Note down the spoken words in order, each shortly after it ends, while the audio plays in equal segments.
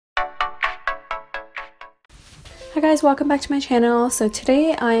Hi guys, welcome back to my channel. So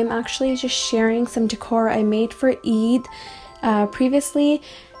today I'm actually just sharing some decor I made for Eid previously,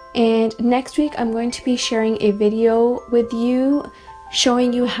 and next week I'm going to be sharing a video with you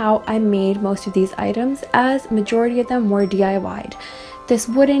showing you how I made most of these items, as majority of them were DIY'd. This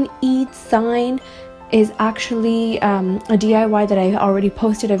wooden Eid sign is actually a DIY that I already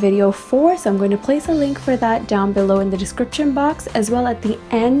posted a video for, so I'm going to place a link for that down below in the description box, as well at the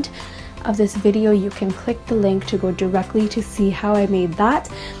end of this video you can click the link to go directly to see how I made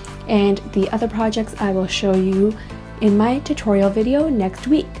that, and the other projects I will show you in my tutorial video next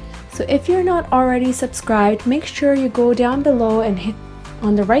week. So if you're not already subscribed, make sure you go down below and hit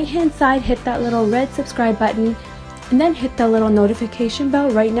on the right hand side, hit that little red subscribe button, and then hit the little notification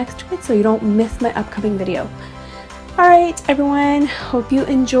bell right next to it so you don't miss my upcoming video. Alright everyone, hope you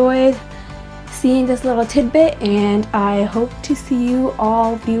enjoyed seeing this little tidbit, and I hope to see you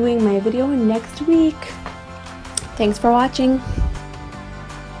all viewing my video next week. Thanks for watching.